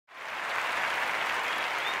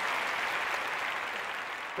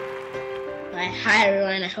Hi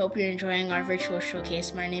everyone, I hope you're enjoying our virtual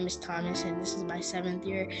showcase. My name is Thomas and this is my 7th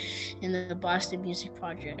year in the Boston Music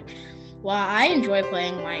Project. While I enjoy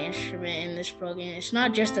playing my instrument in this program, it's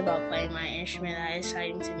not just about playing my instrument that is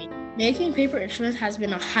exciting to me. Making paper instruments has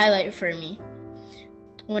been a highlight for me.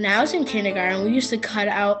 When I was in kindergarten, we used to cut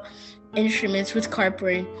out instruments with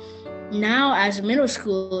cardboard. Now, as a middle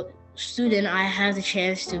school student, I have the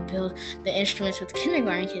chance to build the instruments with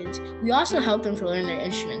kindergarten kids. We also help them to learn their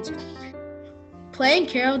instruments. Playing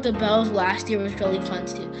Carol of the Bells last year was really fun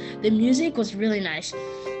too. The music was really nice,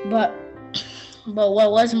 but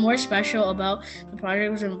what was more special about the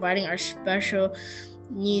project was inviting our special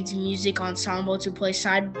needs music ensemble to play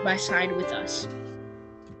side by side with us.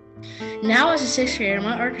 Now, as a 6th grader,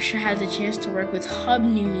 my orchestra has the chance to work with Hub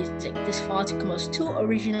New Music this fall to compose 2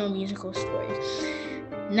 original musical stories.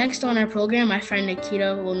 Next on our program, my friend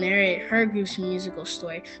Nikita will narrate her group's musical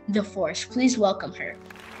story, The Force. Please welcome her.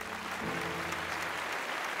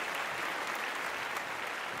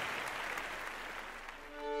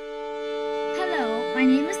 Hello, my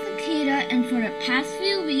name is Nikita, and for the past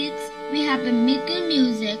few weeks, we have been making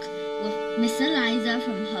music with Miss Eliza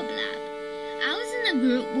from Hub Lab. I was in a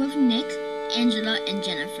group with Nick, Angela, and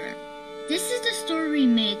Jennifer. This is the story we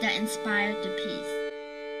made that inspired the piece.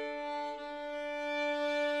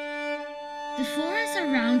 The forest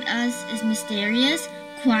around us is mysterious,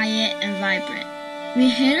 quiet, and vibrant. We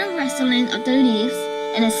hear the rustling of the leaves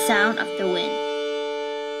and the sound of the wind.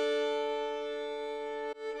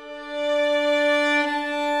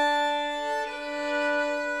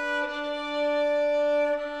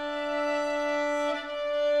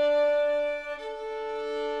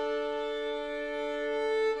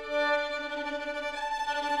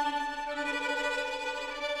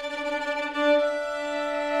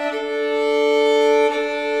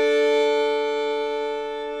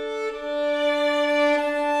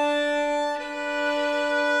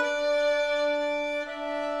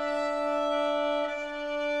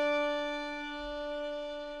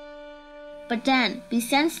 But then we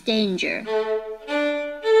sense danger.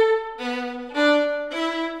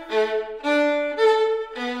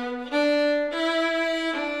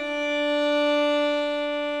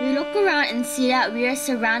 We look around and see that we are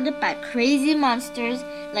surrounded by crazy monsters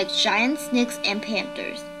like giant snakes and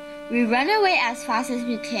panthers. We run away as fast as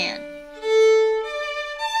we can.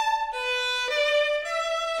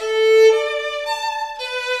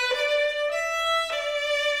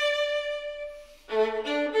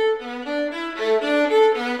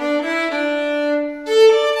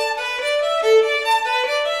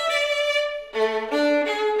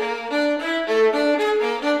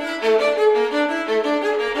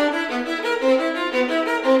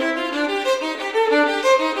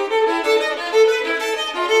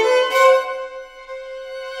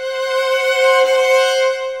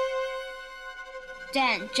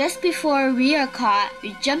 Then, just before we are caught,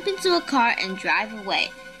 we jump into a car and drive away,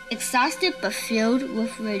 exhausted but filled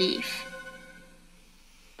with relief.